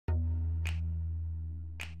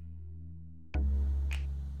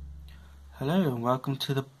Hello and welcome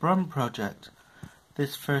to the Brum Project.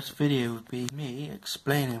 This first video will be me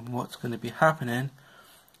explaining what's going to be happening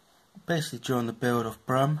basically during the build of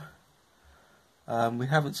Brum. We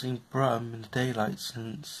haven't seen Brum in the daylight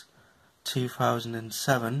since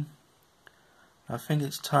 2007. I think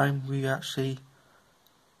it's time we actually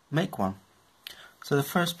make one. So the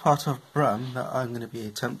first part of Brum that I'm going to be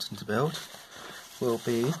attempting to build will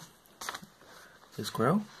be this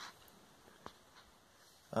grill.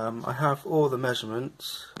 I have all the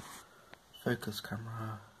measurements. Focus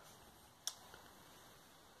camera.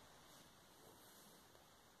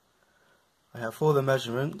 I have all the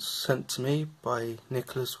measurements sent to me by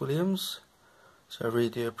Nicholas Williams, so I really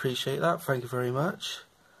do appreciate that. Thank you very much.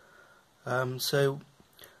 So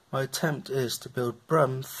my attempt is to build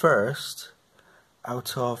Brum first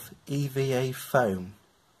out of EVA Foam.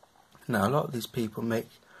 Now a lot of these people make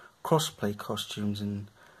crossplay costumes and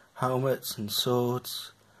helmets and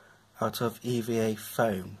swords out of EVA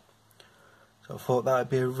Foam. So I thought that would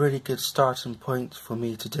be a really good starting point for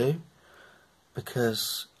me to do,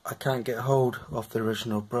 because I can't get hold of the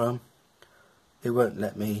original Brum. They won't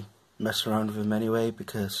let me mess around with them anyway,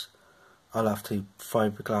 because I'll have to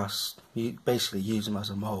fiberglass, basically use them as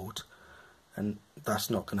a mould, and that's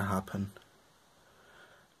not going to happen.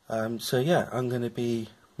 So yeah, I'm going to be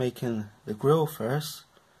making the grill first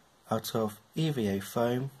out of EVA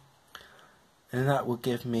Foam, and that will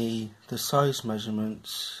give me the size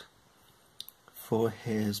measurements for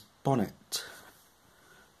his bonnet,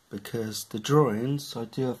 because the drawings, I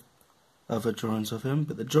do have other drawings of him,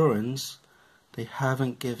 but the drawings, they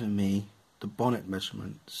haven't given me the bonnet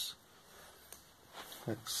measurements.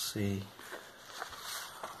 Let's see.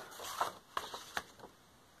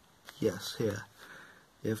 Yes, here.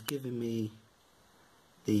 They've given me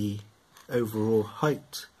the overall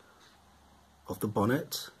height of the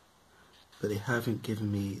bonnet, but they haven't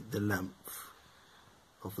given me the length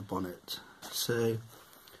of the bonnet. So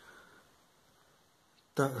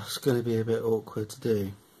that's going to be a bit awkward to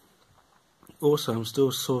do. Also, I'm still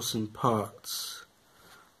sourcing parts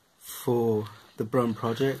for the Brum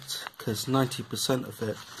project, because 90% of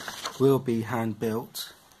it will be hand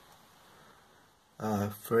built.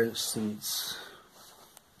 For instance,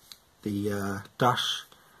 the dash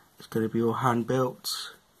is going to be all hand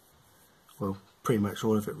built. Well, pretty much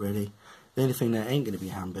all of it really. The only thing that ain't going to be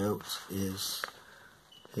hand built is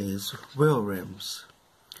wheel rims.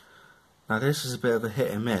 Now this is a bit of a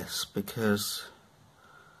hit and miss, because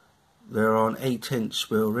they're on 8-inch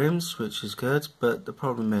wheel rims, which is good, but the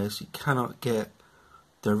problem is you cannot get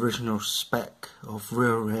the original spec of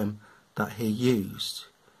wheel rim that he used.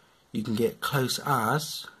 You can get close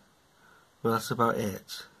as, but that's about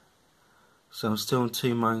it. So I'm still in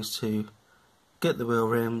two minds to get the wheel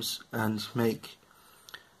rims and make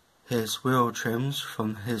his wheel trims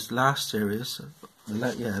from his last series,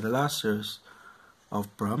 the last series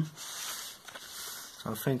of Brum.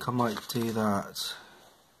 So I think I might do that.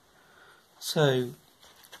 So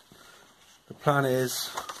the plan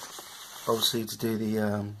is obviously to do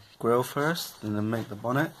the grill first and then make the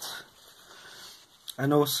bonnet.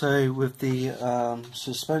 And also with the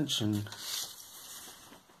suspension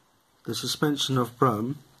of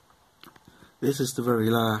Brum, this is the very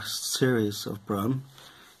last series of Brum.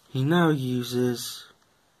 He now uses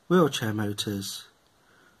wheelchair motors,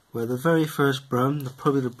 where the very first Brum,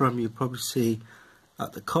 probably the Brum you probably see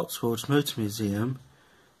at the Cotswolds Motor Museum,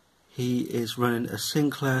 he is running a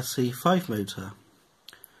Sinclair C5 motor.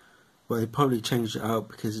 Well, he probably changed it out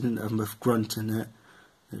because he didn't have enough grunt in it.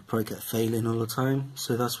 It'd probably get failing all the time,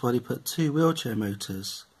 so that's why he put two wheelchair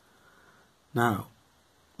motors. Now,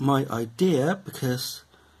 my idea, because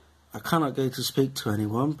I cannot go to speak to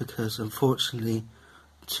anyone, because unfortunately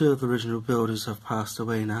two of the original builders have passed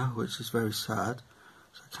away now, which is very sad,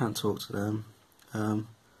 so I can't talk to them.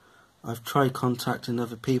 I've tried contacting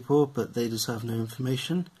other people, but they just have no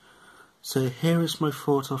information. So here is my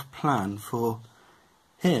thought of plan for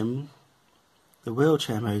him, the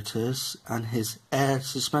wheelchair motors and his air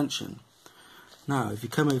suspension. Now if you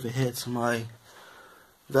come over here to my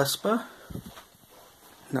Vespa,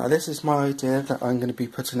 now this is my idea that I'm going to be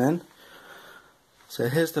putting in. So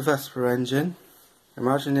here's the Vespa engine.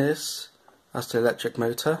 Imagine this as the electric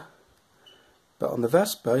motor, but on the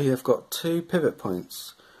Vespa you have got two pivot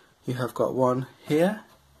points. You have got one here,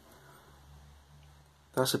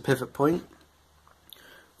 that's a pivot point,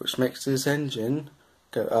 which makes this engine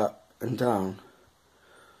go up and down.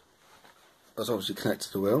 That's obviously connected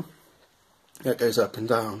to the wheel. It goes up and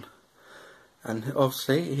down, and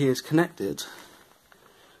obviously he is connected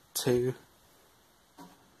to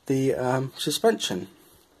the suspension.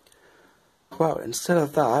 Well, instead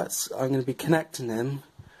of that, I'm going to be connecting them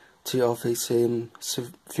to obviously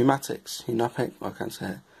pneumatics, I can't say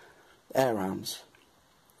it, air arms.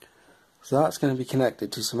 So that's going to be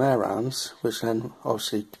connected to some air arms, which then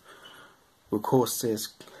obviously will cause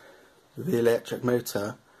the electric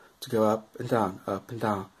motor to go up and down,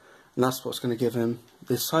 and that's what's going to give him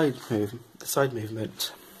this side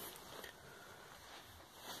movement.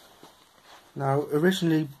 Now,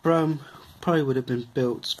 originally Brum probably would have been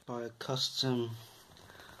built by a custom,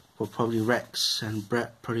 or probably Rex, and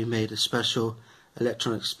Barret probably made a special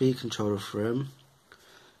electronic speed controller for him.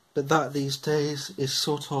 But that these days is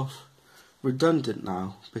sort of redundant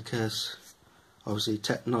now, because obviously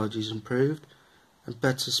technology's improved and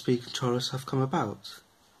better speed controllers have come about.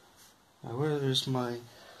 Now, where is my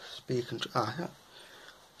speed controller? Ah, yeah.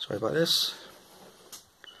 Sorry about this.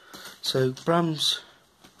 So Brum's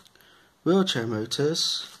wheelchair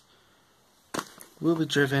motors will be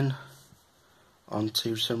driven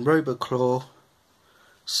onto some RoboClaw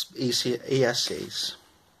ESCs.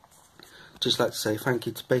 Just like to say thank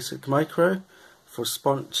you to Basic Micro for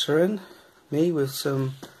sponsoring me with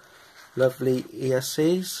some lovely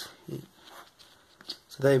ESCs.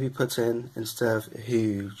 So they'll be put in instead of a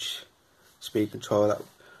huge speed controller that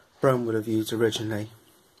Brum would have used originally.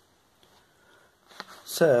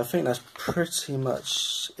 So I think that's pretty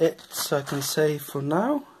much it I can say for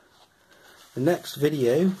now. The next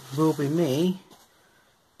video will be me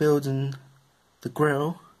building the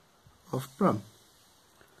grill of Brum.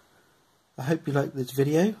 I hope you liked this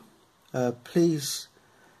video. Please,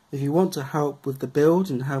 if you want to help with the build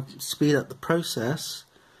and help speed up the process,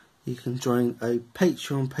 you can join a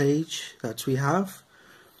Pateron page that we have,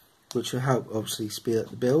 which will help obviously speed up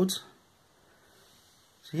the build.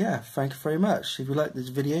 So yeah, thank you very much. If you like this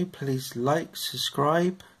video, please like,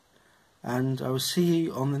 subscribe, and I will see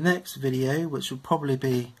you on the next video, which will probably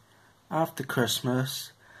be after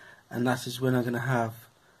Christmas, and that is when I'm going to have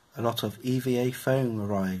a lot of EVA foam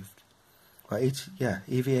arrived. Well,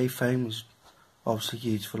 EVA foam is obviously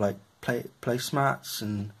used for like placemats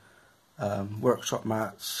and workshop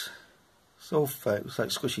mats. It's all foam, it's like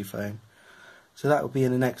squishy foam. So that will be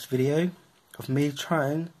in the next video of me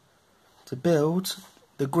trying to build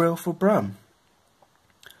the grill for Brum.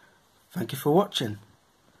 Thank you for watching.